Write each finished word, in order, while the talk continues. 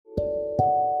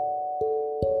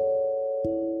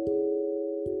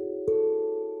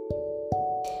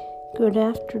Good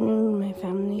afternoon, my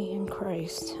family in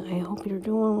Christ. I hope you're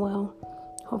doing well.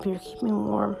 Hope you're keeping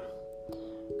warm.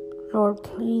 Lord,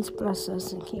 please bless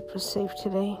us and keep us safe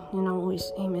today and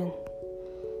always. Amen.